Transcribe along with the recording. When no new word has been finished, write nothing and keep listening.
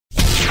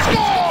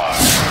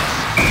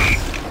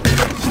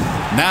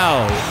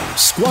Now,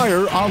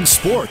 Squire on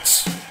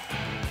Sports.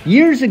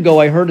 Years ago,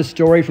 I heard a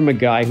story from a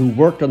guy who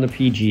worked on the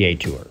PGA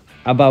Tour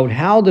about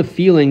how the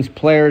feelings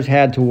players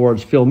had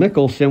towards Phil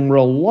Mickelson were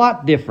a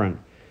lot different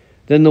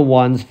than the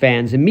ones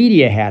fans and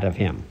media had of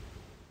him.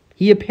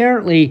 He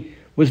apparently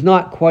was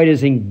not quite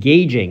as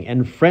engaging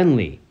and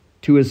friendly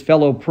to his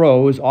fellow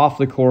pros off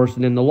the course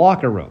and in the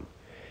locker room.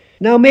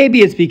 Now, maybe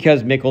it's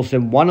because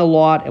Mickelson won a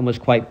lot and was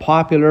quite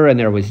popular and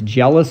there was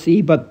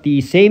jealousy, but the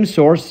same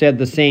source said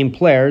the same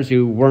players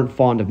who weren't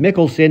fond of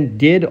Mickelson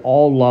did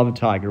all love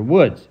Tiger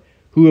Woods,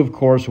 who of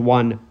course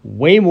won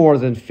way more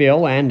than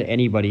Phil and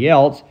anybody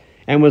else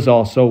and was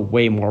also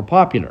way more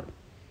popular.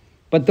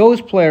 But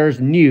those players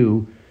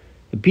knew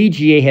the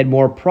PGA had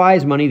more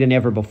prize money than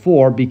ever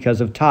before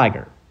because of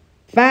Tiger.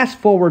 Fast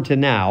forward to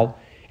now,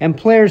 and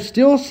players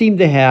still seem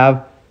to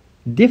have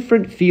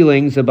different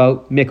feelings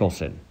about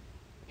Mickelson.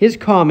 His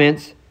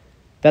comments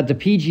that the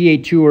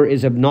PGA Tour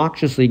is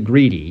obnoxiously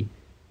greedy,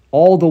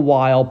 all the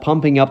while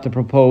pumping up the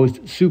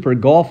proposed Super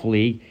Golf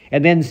League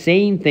and then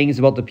saying things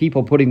about the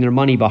people putting their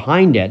money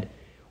behind it,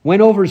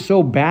 went over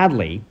so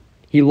badly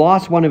he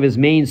lost one of his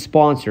main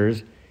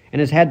sponsors and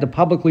has had to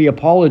publicly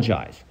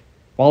apologize,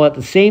 while at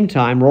the same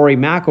time Rory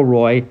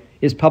McIlroy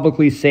is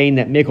publicly saying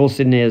that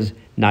Mickelson is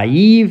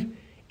naive,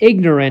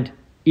 ignorant,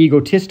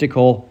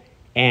 egotistical,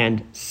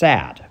 and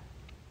sad.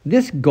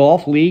 This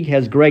golf league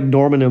has Greg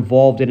Norman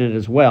involved in it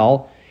as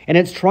well, and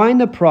it's trying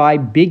to pry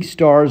big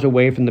stars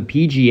away from the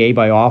PGA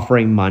by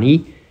offering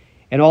money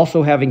and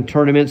also having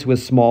tournaments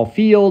with small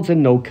fields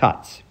and no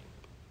cuts.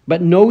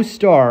 But no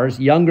stars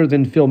younger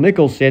than Phil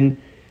Mickelson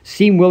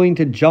seem willing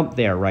to jump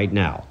there right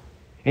now.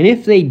 And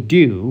if they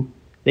do,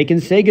 they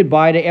can say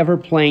goodbye to ever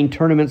playing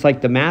tournaments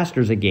like the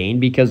Masters again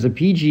because the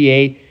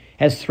PGA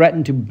has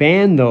threatened to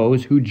ban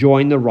those who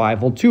join the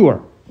rival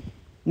tour.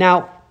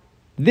 Now,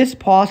 this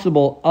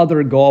possible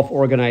other golf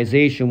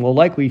organization will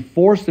likely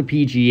force the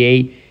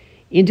PGA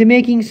into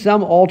making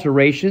some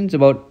alterations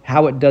about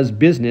how it does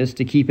business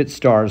to keep its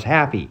stars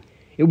happy.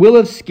 It will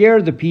have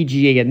scared the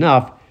PGA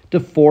enough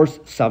to force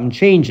some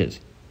changes.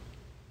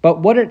 But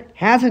what it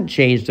hasn't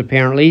changed,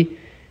 apparently,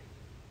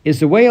 is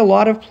the way a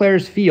lot of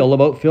players feel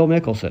about Phil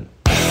Mickelson.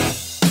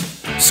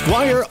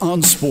 Squire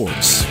on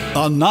Sports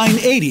on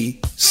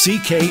 980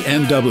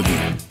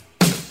 CKNW.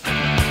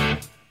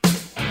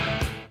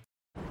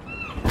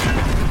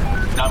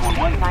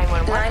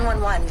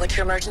 911, what's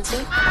your emergency?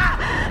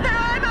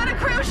 I'm on a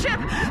cruise ship!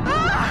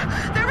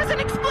 There was an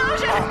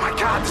explosion! Oh my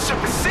god, the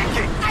ship is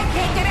sinking! I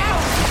can't get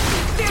out!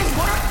 There's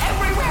water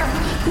everywhere!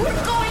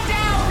 We're going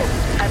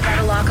down! I've got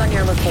a lock on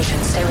your location.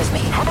 Stay with me.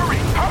 Hurry!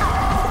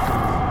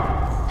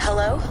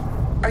 Hello?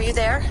 Are you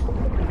there?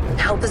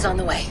 Help is on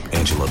the way.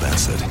 Angela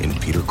Bassett and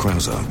Peter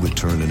Krause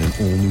return in an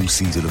all-new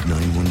season of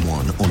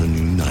 911 on a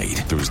new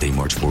night. Thursday,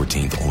 March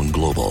 14th on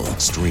Global.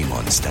 Stream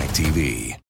on Stack TV.